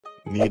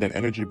Need an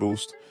energy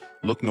boost?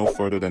 Look no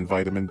further than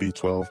vitamin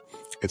B12.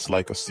 It's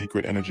like a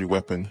secret energy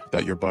weapon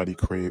that your body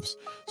craves,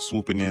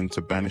 swooping in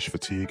to banish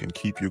fatigue and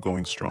keep you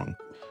going strong.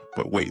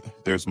 But wait,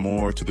 there's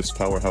more to this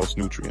powerhouse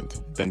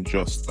nutrient than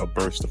just a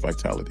burst of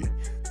vitality.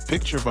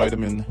 Picture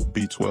vitamin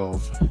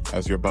B12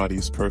 as your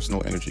body's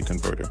personal energy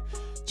converter,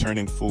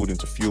 turning food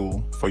into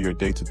fuel for your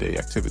day-to-day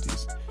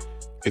activities.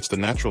 It's the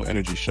natural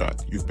energy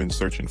shot you've been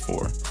searching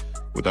for,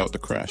 without the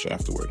crash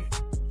afterward.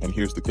 And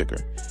here's the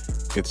kicker.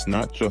 It's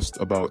not just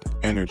about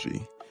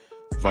energy.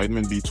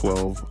 Vitamin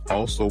B12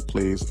 also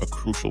plays a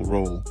crucial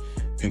role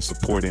in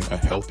supporting a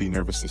healthy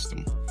nervous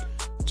system.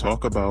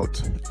 Talk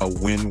about a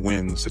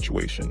win-win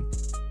situation.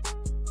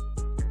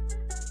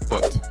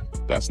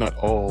 But that's not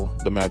all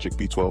the magic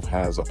B12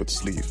 has up its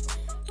sleeve.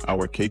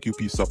 Our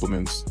KQP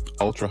Supplements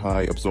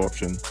ultra-high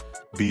absorption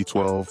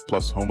B12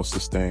 plus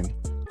homocysteine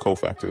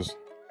cofactors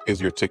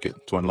is your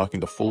ticket to unlocking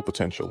the full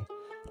potential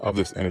of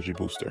this energy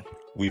booster.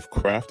 We've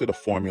crafted a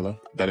formula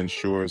that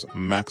ensures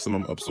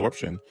maximum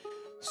absorption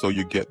so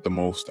you get the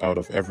most out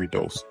of every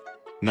dose.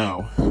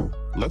 Now,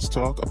 let's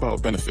talk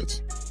about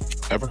benefits.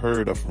 Ever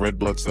heard of red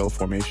blood cell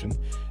formation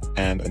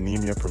and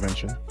anemia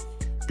prevention?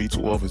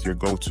 B12 is your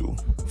go-to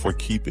for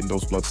keeping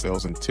those blood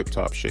cells in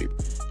tip-top shape,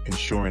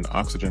 ensuring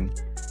oxygen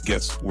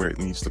gets where it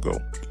needs to go.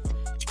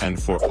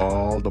 And for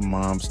all the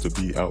moms to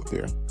be out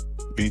there,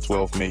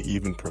 B12 may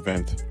even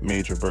prevent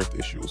major birth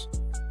issues,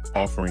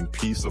 offering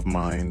peace of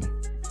mind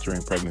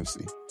during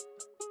pregnancy.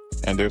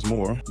 And there's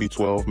more.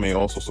 B12 may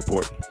also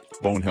support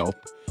bone health,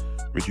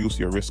 reduce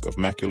your risk of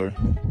macular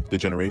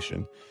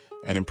degeneration,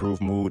 and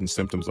improve mood and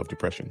symptoms of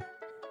depression.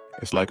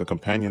 It's like a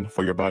companion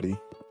for your body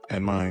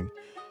and mind,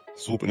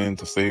 swooping in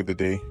to save the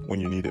day when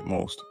you need it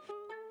most.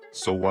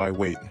 So why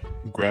wait?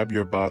 Grab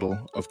your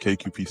bottle of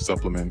KQP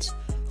Supplements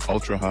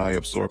ultra-high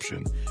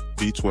absorption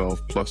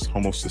B12 plus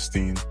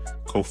homocysteine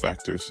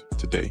cofactors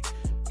today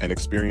and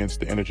experience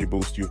the energy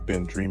boost you've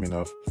been dreaming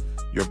of.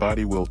 Your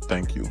body will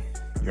thank you,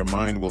 your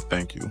mind will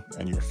thank you,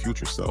 and your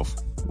future self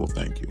will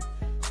thank you.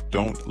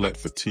 Don't let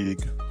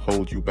fatigue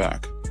hold you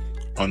back.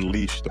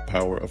 Unleash the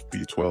power of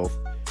B12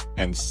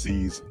 and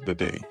seize the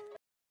day.